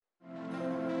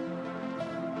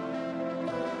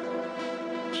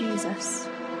Jesus.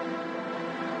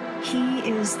 He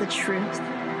is the truth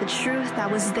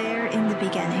that was there in the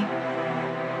beginning.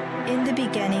 In the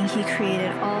beginning, he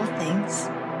created all things,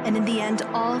 and in the end,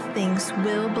 all things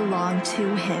will belong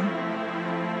to him.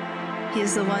 He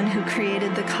is the one who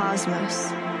created the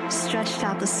cosmos, stretched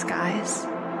out the skies.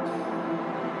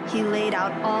 He laid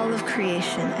out all of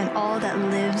creation and all that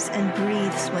lives and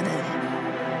breathes within it.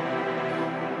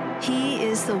 He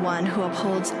is the one who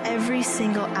upholds every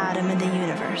single atom in the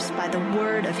universe by the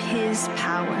word of his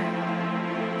power.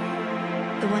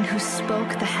 The one who spoke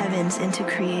the heavens into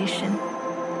creation.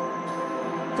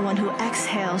 The one who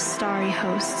exhales starry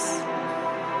hosts.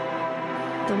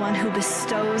 The one who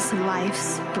bestows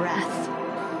life's breath.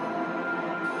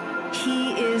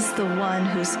 He is the one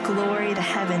whose glory the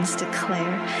heavens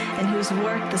declare and whose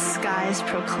work the skies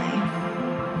proclaim.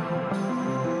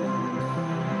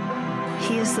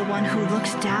 He is the one who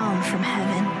looked down from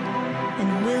heaven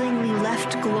and willingly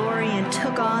left glory and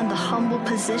took on the humble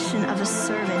position of a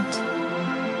servant,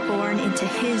 born into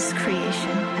his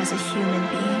creation as a human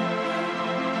being.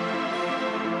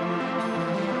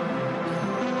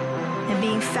 And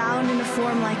being found in a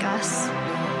form like us,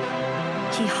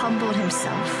 he humbled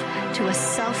himself to a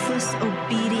selfless,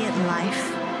 obedient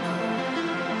life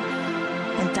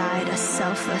and died a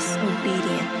selfless,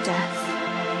 obedient death.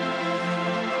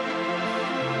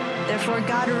 Therefore,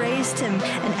 God raised him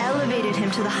and elevated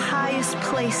him to the highest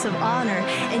place of honor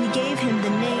and gave him the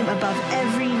name above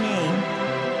every name,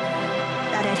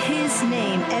 that at his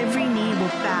name every knee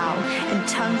will bow and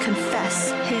tongue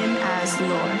confess him as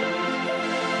Lord.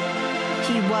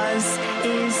 He was,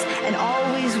 is, and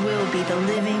always will be the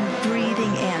living,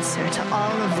 breathing answer to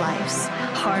all of life's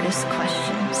hardest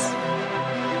questions.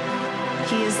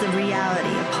 He is the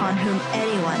reality upon whom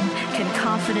anyone can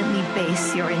confidently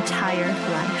base your entire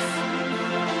life.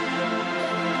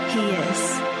 He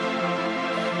is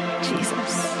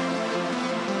Jesus.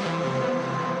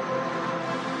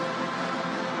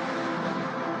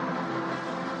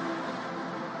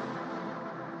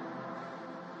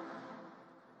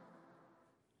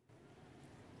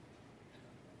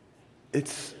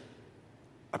 It's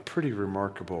a pretty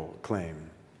remarkable claim,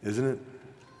 isn't it?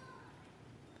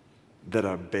 That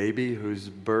a baby whose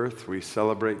birth we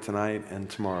celebrate tonight and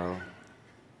tomorrow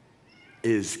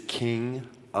is king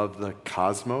of the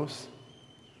cosmos.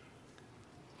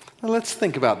 Now let's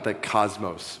think about the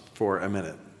cosmos for a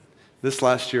minute. This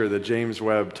last year, the James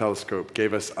Webb Telescope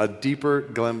gave us a deeper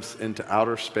glimpse into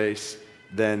outer space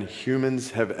than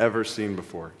humans have ever seen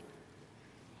before.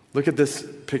 Look at this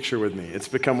picture with me. It's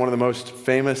become one of the most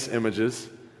famous images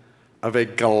of a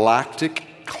galactic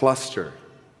cluster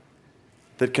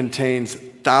that contains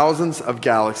thousands of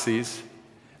galaxies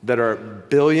that are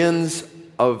billions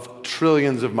of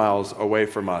trillions of miles away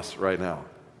from us right now.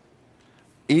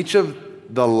 Each of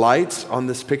the lights on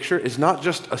this picture is not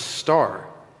just a star.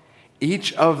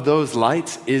 Each of those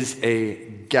lights is a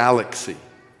galaxy.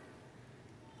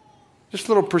 Just a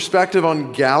little perspective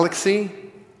on galaxy.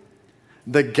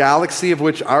 The galaxy of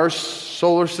which our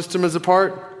solar system is a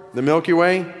part, the Milky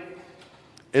Way,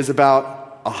 is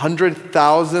about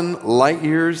 100,000 light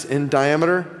years in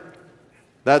diameter.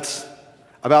 That's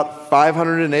about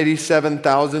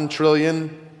 587,000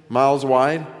 trillion miles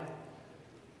wide.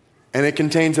 And it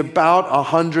contains about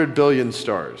 100 billion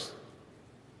stars.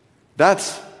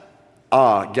 That's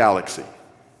a galaxy.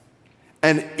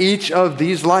 And each of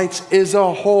these lights is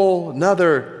a whole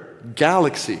nother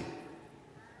galaxy,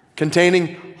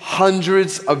 containing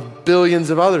hundreds of billions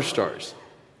of other stars.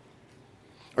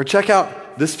 Or check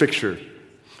out this picture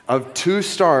of two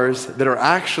stars that are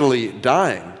actually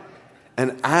dying.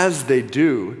 And as they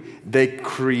do, they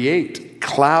create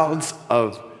clouds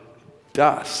of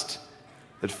dust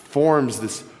that forms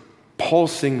this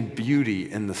pulsing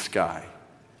beauty in the sky.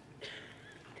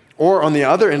 Or on the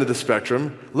other end of the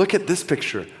spectrum, look at this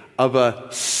picture of a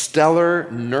stellar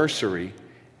nursery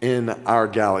in our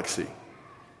galaxy.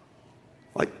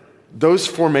 Like those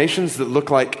formations that look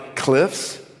like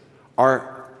cliffs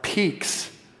are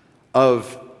peaks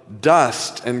of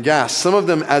dust and gas, some of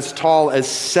them as tall as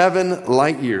 7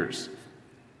 light years,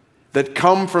 that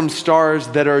come from stars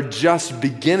that are just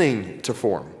beginning to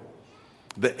form.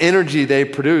 The energy they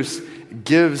produce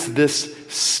gives this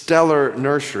stellar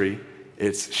nursery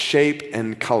its shape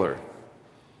and color.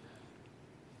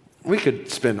 We could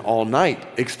spend all night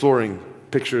exploring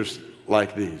pictures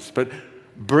like these, but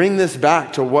bring this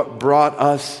back to what brought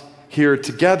us here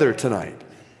together tonight.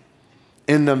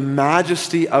 In the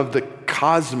majesty of the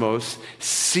cosmos,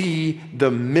 see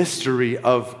the mystery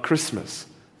of Christmas.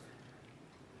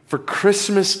 For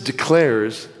Christmas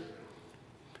declares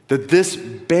that this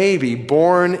baby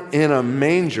born in a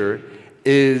manger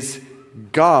is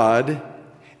God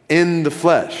in the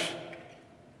flesh.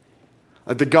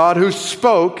 Like the God who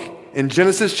spoke in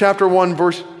Genesis chapter 1,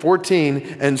 verse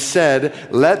 14, and said,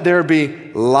 "Let there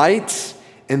be lights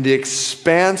in the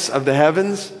expanse of the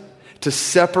heavens to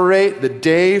separate the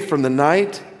day from the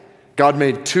night." God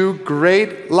made two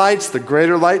great lights, the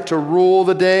greater light to rule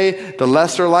the day, the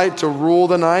lesser light to rule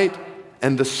the night,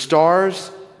 and the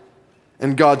stars.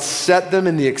 And God set them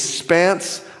in the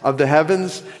expanse of the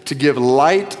heavens to give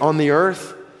light on the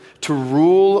earth, to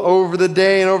rule over the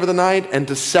day and over the night, and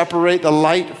to separate the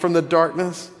light from the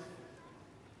darkness.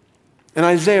 In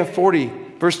Isaiah 40,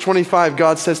 verse 25,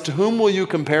 God says, "To whom will you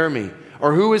compare me?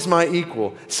 Or who is my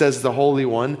equal?" says the Holy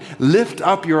One. "Lift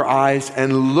up your eyes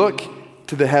and look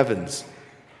to the heavens.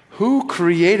 Who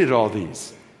created all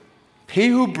these? He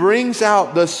who brings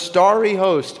out the starry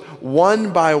host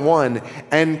one by one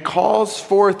and calls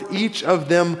forth each of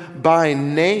them by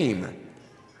name.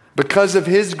 Because of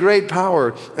his great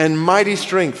power and mighty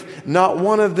strength, not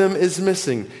one of them is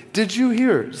missing." Did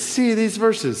you see these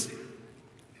verses?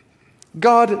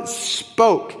 God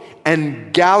spoke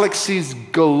and galaxies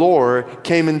galore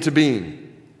came into being.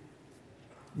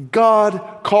 God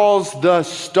calls the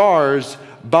stars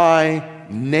by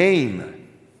name.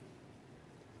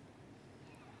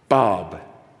 Bob,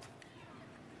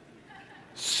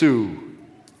 Sue,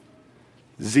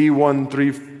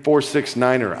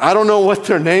 Z13469er. I don't know what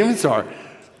their names are,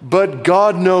 but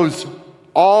God knows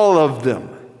all of them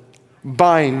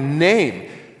by name.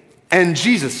 And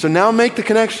Jesus, so now make the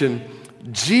connection.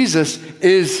 Jesus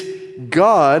is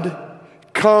God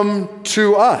come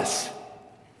to us.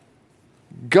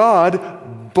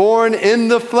 God born in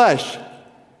the flesh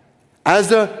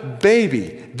as a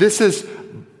baby. This is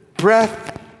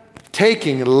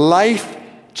breathtaking,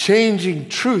 life-changing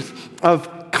truth of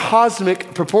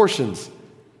cosmic proportions.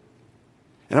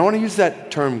 And I want to use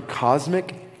that term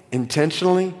cosmic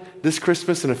intentionally this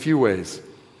Christmas in a few ways.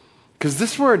 Because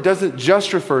this word doesn't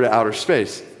just refer to outer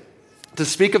space. To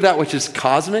speak of that which is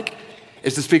cosmic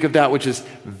is to speak of that which is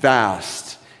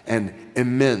vast and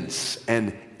immense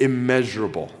and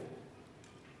immeasurable.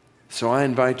 So I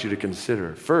invite you to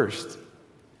consider first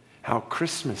how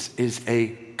Christmas is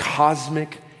a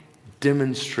cosmic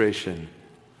demonstration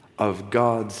of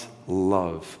God's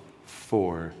love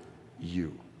for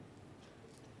you.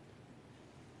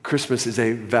 Christmas is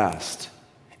a vast,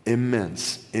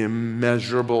 immense,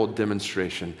 immeasurable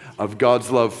demonstration of God's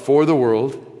love for the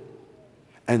world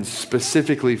and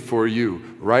specifically for you,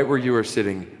 right where you are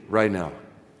sitting right now.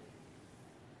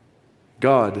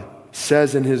 God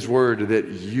says in his word that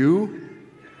you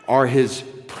are his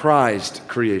prized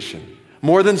creation,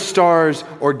 more than stars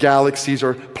or galaxies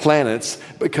or planets,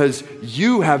 because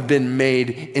you have been made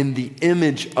in the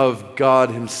image of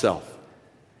God himself.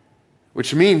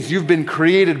 Which means you've been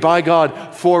created by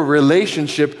God for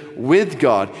relationship with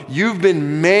God. You've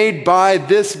been made by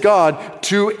this God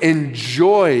to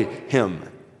enjoy him.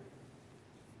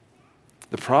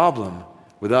 The problem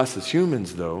with us as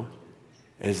humans, though,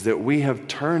 is that we have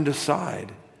turned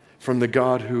aside from the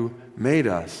God who made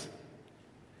us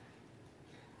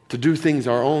to do things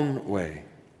our own way.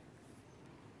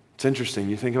 It's interesting.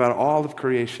 You think about all of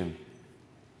creation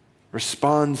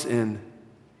responds in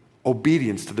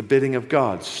obedience to the bidding of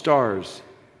God. Stars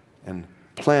and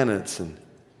planets and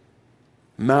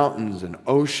mountains and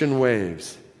ocean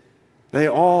waves. They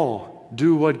all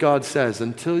do what God says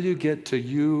until you get to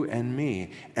you and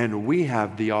me. And we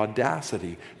have the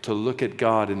audacity to look at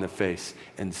God in the face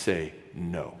and say,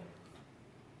 no.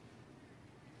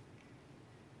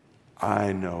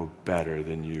 I know better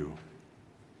than you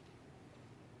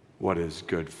what is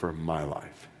good for my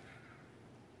life.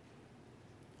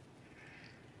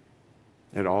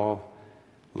 It all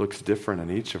looks different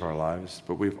in each of our lives,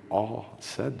 but we've all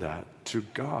said that to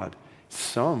God.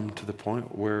 Some to the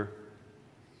point where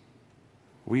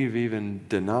we've even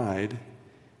denied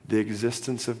the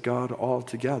existence of God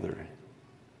altogether.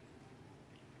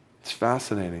 It's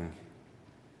fascinating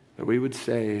that we would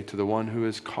say to the one who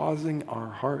is causing our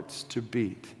hearts to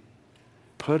beat,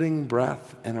 putting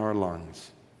breath in our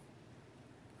lungs,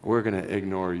 we're going to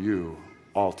ignore you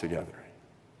altogether.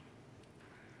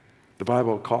 The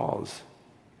Bible calls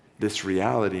this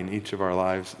reality in each of our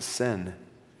lives sin.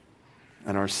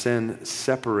 And our sin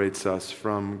separates us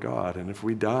from God. And if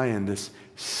we die in this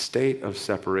state of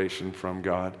separation from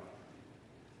God,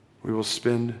 we will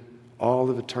spend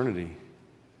all of eternity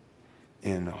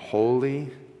in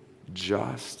holy,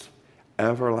 just,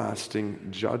 everlasting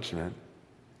judgment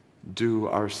due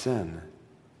our sin.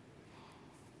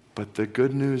 But the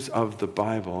good news of the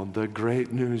Bible, the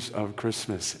great news of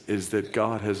Christmas, is that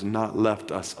God has not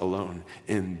left us alone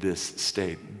in this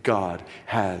state. God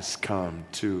has come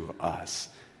to us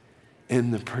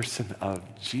in the person of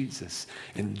Jesus.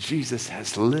 And Jesus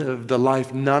has lived a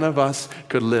life none of us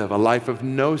could live, a life of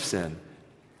no sin.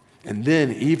 And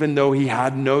then, even though he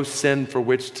had no sin for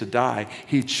which to die,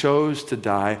 he chose to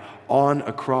die on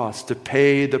a cross to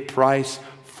pay the price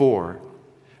for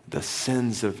the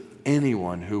sins of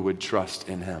anyone who would trust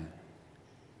in him.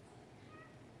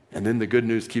 And then the good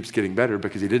news keeps getting better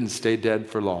because he didn't stay dead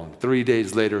for long. 3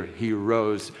 days later, he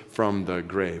rose from the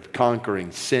grave,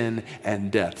 conquering sin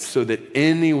and death, so that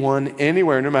anyone,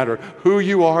 anywhere, no matter who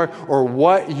you are or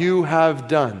what you have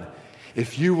done,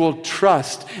 if you will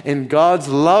trust in God's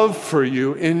love for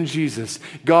you in Jesus,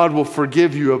 God will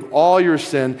forgive you of all your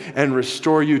sin and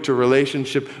restore you to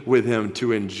relationship with him,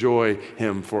 to enjoy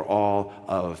him for all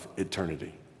of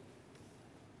eternity.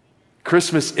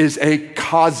 Christmas is a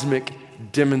cosmic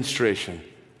demonstration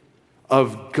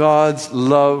of God's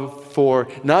love for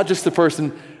not just the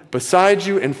person beside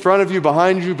you, in front of you,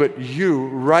 behind you, but you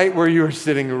right where you are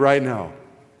sitting right now.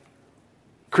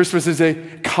 Christmas is a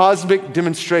cosmic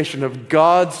demonstration of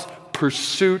God's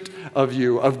pursuit of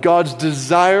you, of God's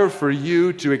desire for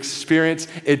you to experience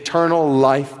eternal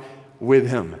life with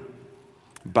him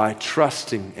by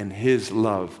trusting in his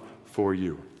love for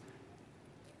you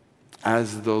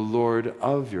as the Lord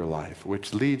of your life,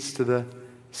 which leads to the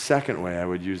second way I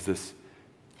would use this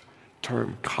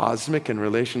term, cosmic, in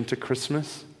relation to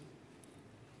Christmas.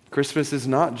 Christmas is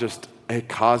not just a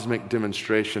cosmic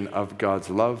demonstration of God's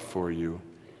love for you.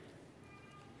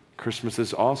 Christmas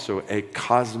is also a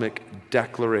cosmic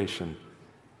declaration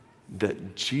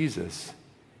that Jesus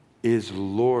is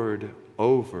Lord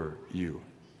over you.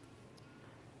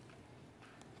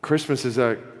 Christmas is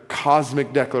a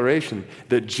cosmic declaration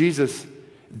that Jesus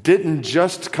didn't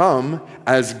just come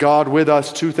as God with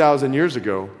us 2,000 years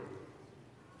ago,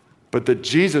 but that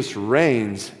Jesus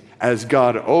reigns as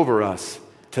God over us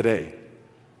today.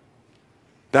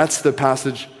 That's the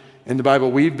passage in the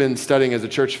Bible we've been studying as a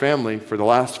church family for the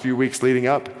last few weeks leading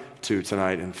up to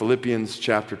tonight in Philippians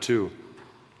chapter 2.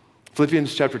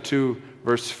 Philippians chapter 2,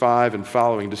 verse 5 and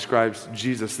following describes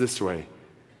Jesus this way.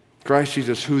 Christ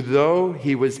Jesus, who though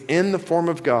he was in the form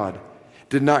of God,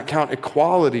 did not count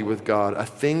equality with God a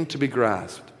thing to be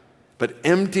grasped, but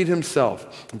emptied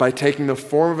himself by taking the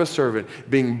form of a servant,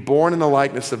 being born in the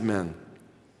likeness of men.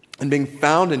 And being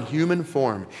found in human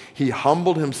form, he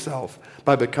humbled himself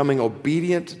by becoming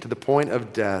obedient to the point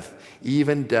of death,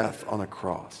 even death on a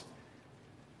cross.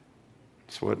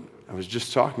 It's what I was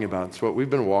just talking about. It's what we've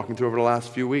been walking through over the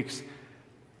last few weeks.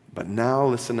 But now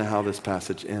listen to how this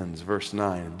passage ends. Verse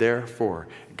 9, therefore,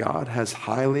 God has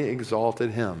highly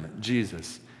exalted him,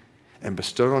 Jesus, and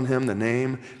bestowed on him the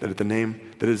name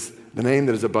that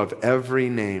is above every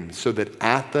name, so that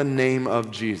at the name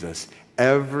of Jesus,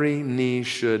 every knee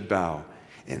should bow,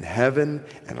 in heaven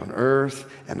and on earth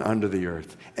and under the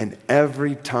earth, and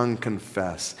every tongue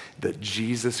confess that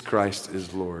Jesus Christ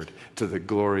is Lord, to the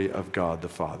glory of God the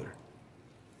Father.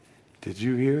 Did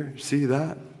you see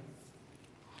that?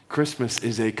 Christmas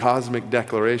is a cosmic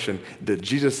declaration that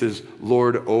Jesus is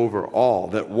Lord over all,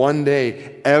 that one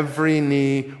day every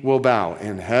knee will bow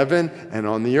in heaven and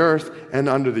on the earth and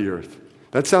under the earth.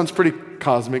 That sounds pretty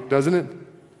cosmic, doesn't it?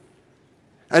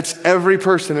 That's every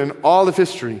person in all of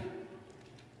history,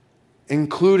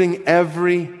 including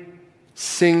every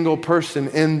single person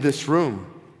in this room.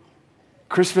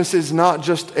 Christmas is not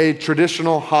just a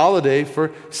traditional holiday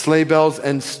for sleigh bells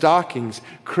and stockings.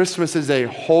 Christmas is a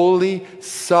holy,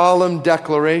 solemn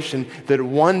declaration that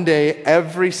one day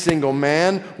every single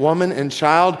man, woman, and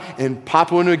child in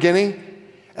Papua New Guinea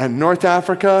and North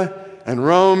Africa and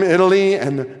Rome, Italy,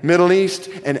 and the Middle East,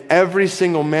 and every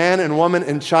single man and woman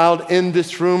and child in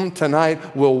this room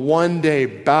tonight will one day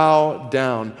bow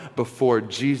down before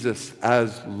Jesus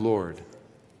as Lord.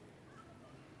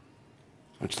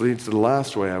 Which leads to the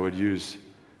last way I would use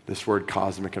this word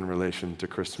cosmic in relation to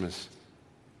Christmas.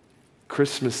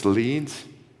 Christmas leads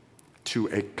to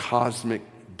a cosmic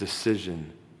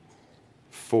decision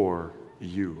for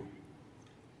you.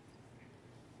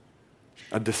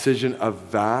 A decision of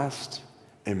vast,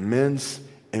 immense,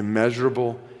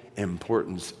 immeasurable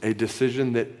importance. A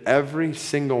decision that every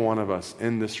single one of us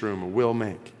in this room will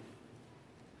make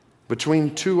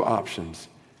between two options.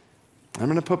 I'm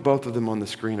going to put both of them on the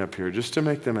screen up here just to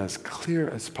make them as clear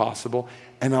as possible,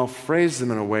 and I'll phrase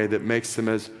them in a way that makes them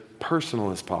as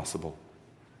personal as possible.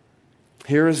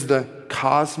 Here is the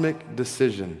cosmic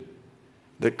decision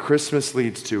that Christmas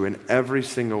leads to in every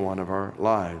single one of our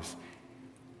lives.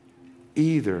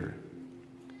 Either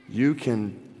you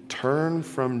can turn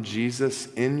from Jesus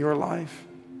in your life,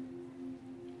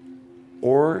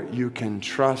 or you can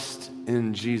trust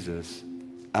in Jesus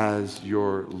as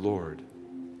your Lord.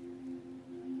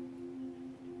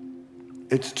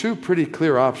 It's two pretty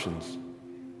clear options,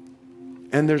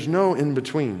 and there's no in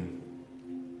between.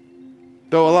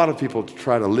 Though a lot of people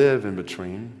try to live in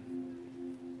between,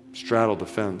 straddle the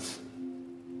fence.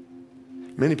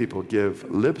 Many people give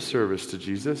lip service to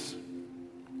Jesus,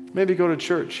 maybe go to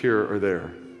church here or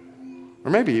there, or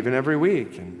maybe even every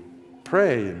week and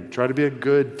pray and try to be a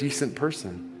good, decent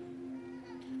person.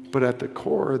 But at the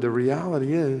core, the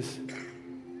reality is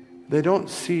they don't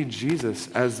see Jesus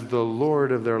as the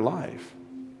Lord of their life.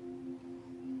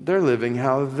 They're living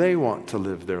how they want to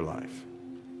live their life.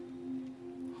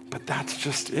 But that's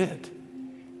just it.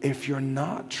 If you're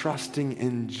not trusting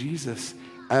in Jesus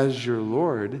as your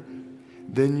Lord,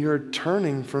 then you're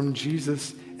turning from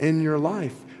Jesus in your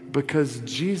life, because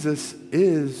Jesus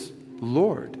is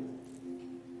Lord.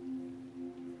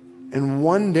 And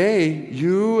one day,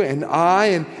 you and I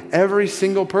and every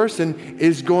single person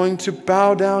is going to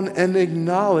bow down and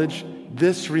acknowledge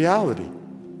this reality.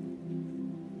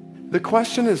 The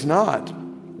question is not,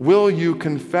 will you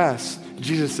confess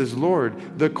Jesus as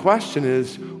Lord? The question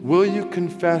is, will you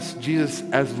confess Jesus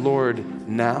as Lord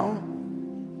now,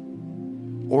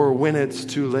 or when it's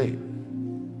too late?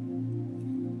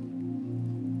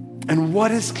 And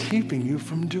what is keeping you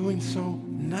from doing so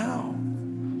now?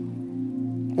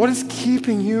 What is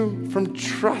keeping you from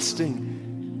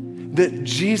trusting that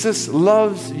Jesus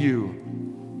loves you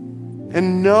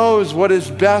and knows what is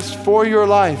best for your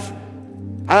life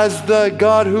as the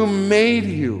God who made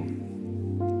you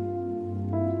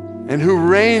and who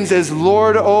reigns as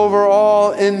Lord over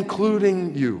all,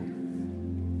 including you?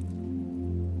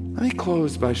 Let me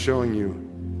close by showing you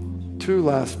two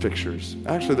last pictures.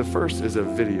 Actually, the first is a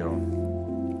video.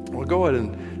 We'll go ahead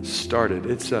and start it.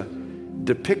 It's a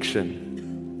depiction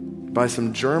by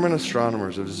some German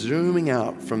astronomers of zooming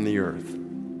out from the Earth.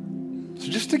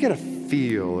 So just to get a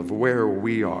feel of where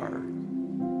we are.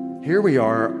 Here we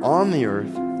are on the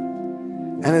Earth,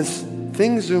 and as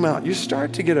things zoom out, you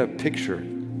start to get a picture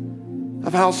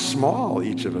of how small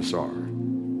each of us are.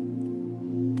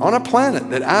 On a planet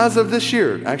that as of this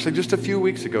year, actually just a few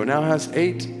weeks ago, now has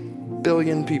 8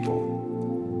 billion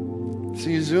people. So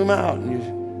you zoom out and you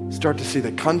start to see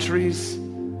the countries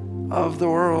of the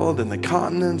world and the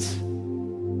continents.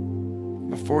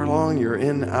 Before long, you're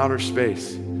in outer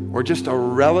space, where just a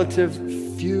relative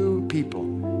few people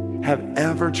have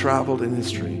ever traveled in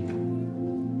history.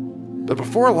 But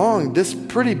before long, this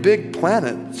pretty big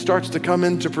planet starts to come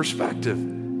into perspective.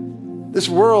 This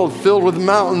world filled with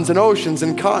mountains and oceans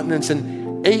and continents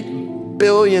and 8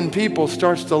 billion people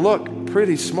starts to look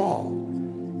pretty small.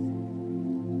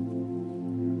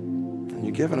 And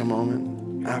you give it a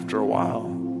moment, after a while,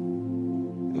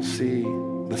 you'll see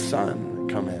the sun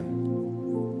come in.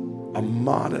 A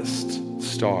modest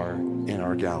star in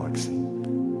our galaxy.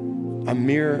 A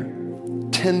mere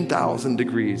 10,000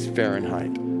 degrees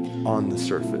Fahrenheit on the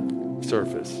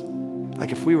surface.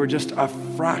 Like if we were just a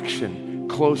fraction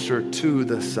closer to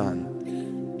the sun,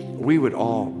 we would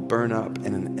all burn up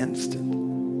in an instant.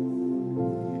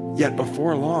 Yet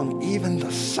before long, even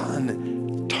the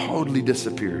sun totally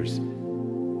disappears.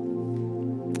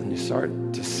 And you start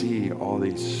to see all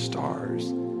these stars,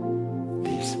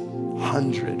 these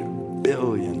 100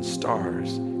 billion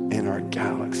stars in our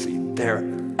galaxy. They're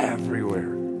everywhere.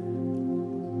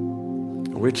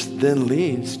 Which then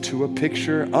leads to a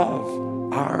picture of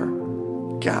our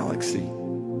galaxy,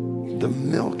 the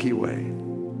Milky Way.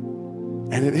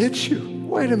 And it hits you.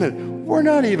 Wait a minute. We're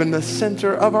not even the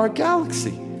center of our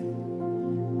galaxy.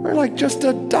 We're like just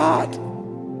a dot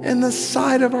in the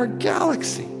side of our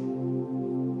galaxy.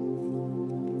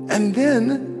 And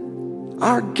then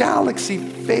our galaxy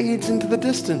fades into the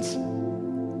distance.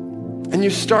 And you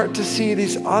start to see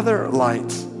these other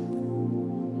lights.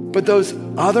 But those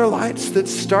other lights that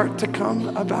start to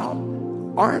come about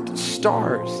aren't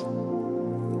stars.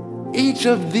 Each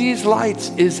of these lights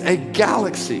is a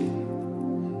galaxy.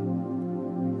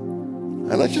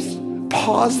 And let's just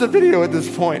pause the video at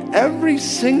this point. Every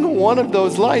single one of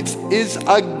those lights is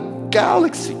a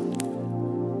galaxy.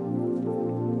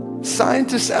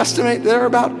 Scientists estimate there are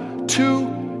about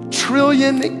 2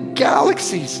 trillion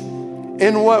galaxies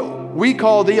in what we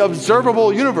call the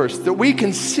observable universe that we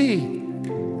can see.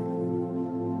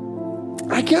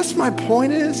 I guess my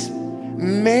point is,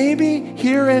 maybe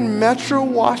here in Metro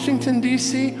Washington,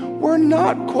 D.C., we're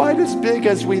not quite as big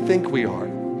as we think we are.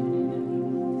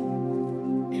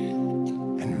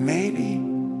 And maybe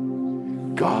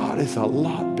God is a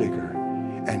lot bigger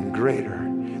and greater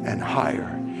and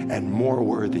higher and more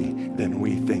worthy than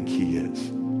we think he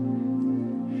is.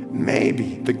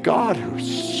 Maybe the God who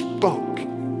spoke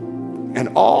and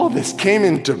all this came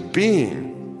into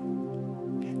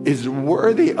being is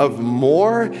worthy of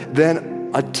more than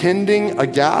attending a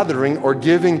gathering or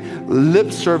giving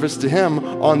lip service to him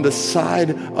on the side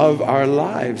of our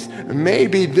lives.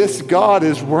 Maybe this God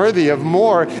is worthy of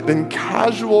more than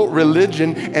casual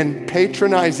religion and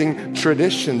patronizing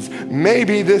traditions.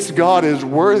 Maybe this God is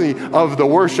worthy of the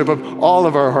worship of all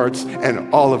of our hearts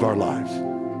and all of our lives.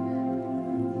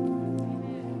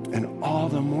 And all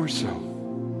the more so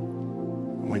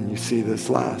when you see this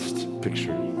last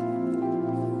picture.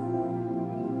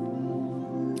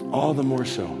 All the more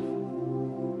so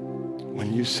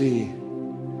when you see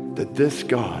that this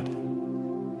God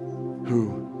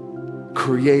who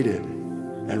created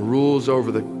and rules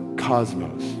over the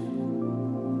cosmos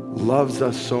loves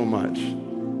us so much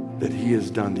that he has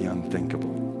done the unthinkable.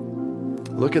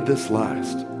 Look at this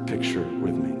last picture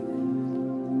with me.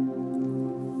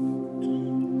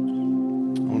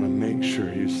 I want to make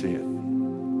sure you see it.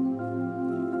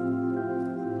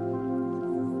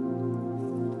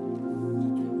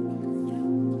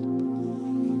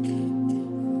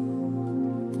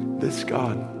 This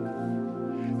God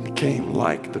became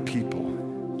like the people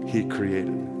he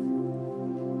created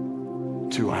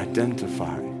to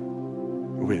identify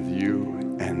with you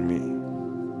and me.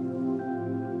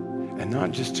 And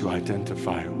not just to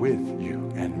identify with you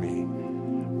and me,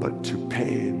 but to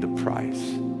pay the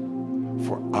price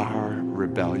for our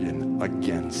rebellion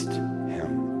against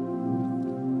him.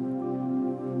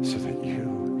 So that you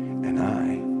and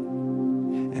I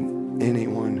and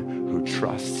anyone who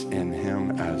trusts in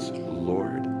him as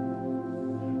Lord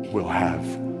will have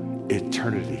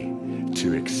eternity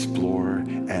to explore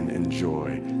and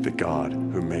enjoy the God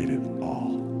who made it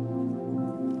all.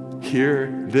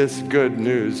 Hear this good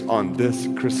news on this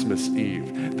Christmas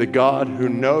Eve. The God who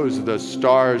knows the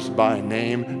stars by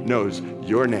name knows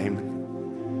your name.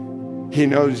 He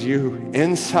knows you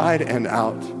inside and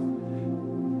out.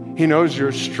 He knows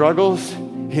your struggles.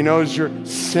 He knows your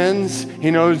sins.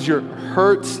 He knows your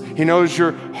hurts. He knows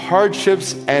your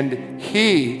hardships, and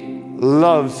he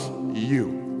loves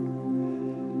you.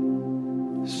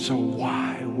 So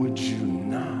why would you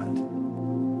not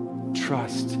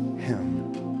trust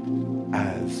him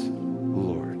as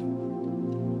Lord?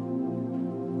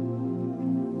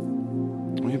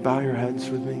 Will you bow your heads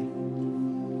with me?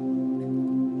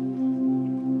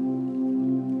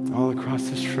 All across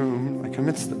this room, like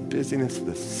amidst the busyness of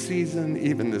this season,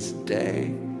 even this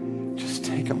day, just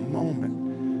take a moment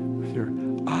with your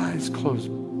eyes closed,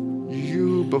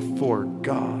 you before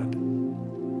God.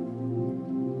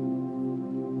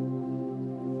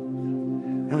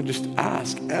 And I would just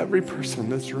ask every person in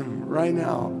this room right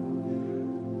now,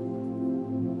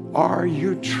 are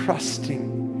you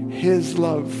trusting his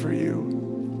love for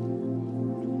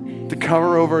you to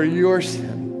cover over your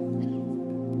sin?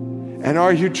 And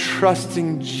are you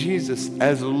trusting Jesus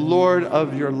as Lord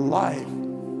of your life?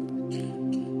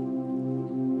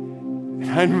 And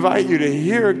I invite you to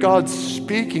hear God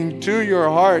speaking to your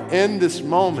heart in this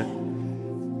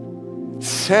moment,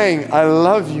 saying, I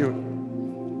love you.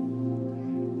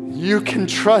 You can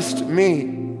trust me.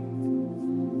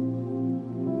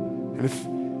 And if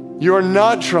you are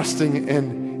not trusting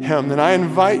in him, then I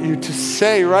invite you to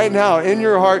say right now in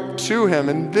your heart to him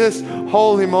in this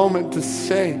holy moment to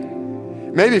say,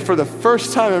 maybe for the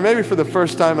first time, and maybe for the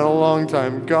first time in a long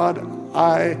time, God,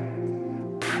 I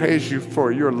praise you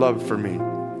for your love for me.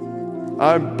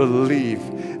 I believe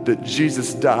that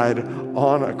Jesus died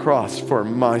on a cross for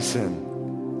my sin.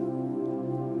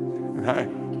 And I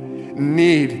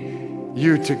need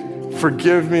you to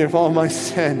forgive me of all my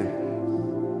sin.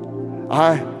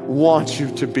 I want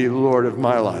you to be Lord of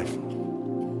my life.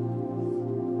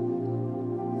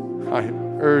 I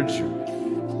urge you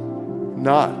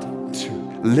not to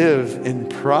live in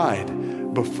pride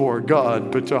before God,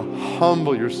 but to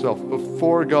humble yourself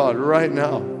before God right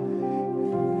now.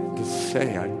 To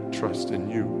say, I trust in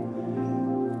you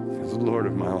as Lord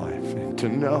of my life. And to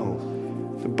know,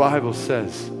 the Bible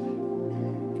says,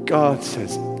 God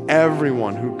says,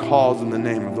 everyone who calls in the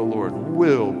name of the Lord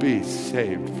will be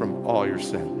saved from all your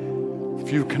sin.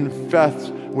 If you confess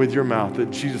with your mouth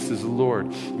that Jesus is Lord,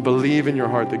 believe in your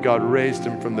heart that God raised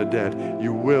him from the dead,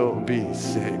 you will be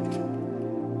saved.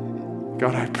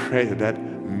 God, I pray that that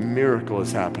miracle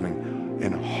is happening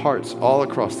in hearts all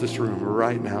across this room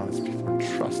right now as people are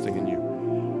trusting in you.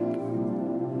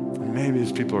 And maybe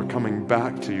as people are coming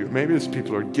back to you, maybe as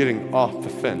people are getting off the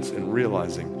fence and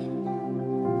realizing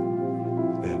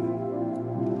that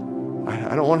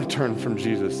I don't want to turn from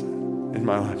Jesus in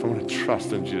my life. I want to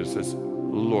trust in Jesus as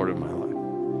Lord of my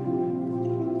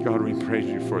life. God, we praise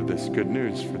you for this good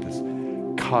news, for this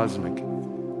cosmic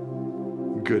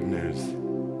good news,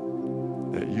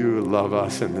 that you love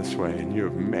us in this way and you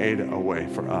have made a way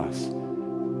for us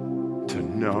to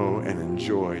know and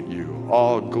enjoy you.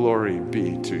 All glory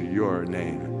be to your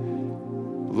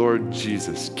name, Lord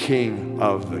Jesus, King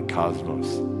of the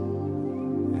cosmos.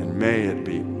 And may it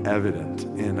be evident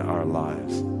in our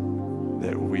lives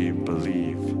that we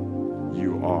believe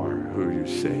you are who you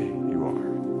say you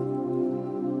are.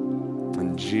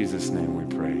 In Jesus' name we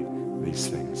pray these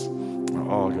things.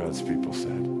 All God's people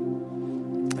said.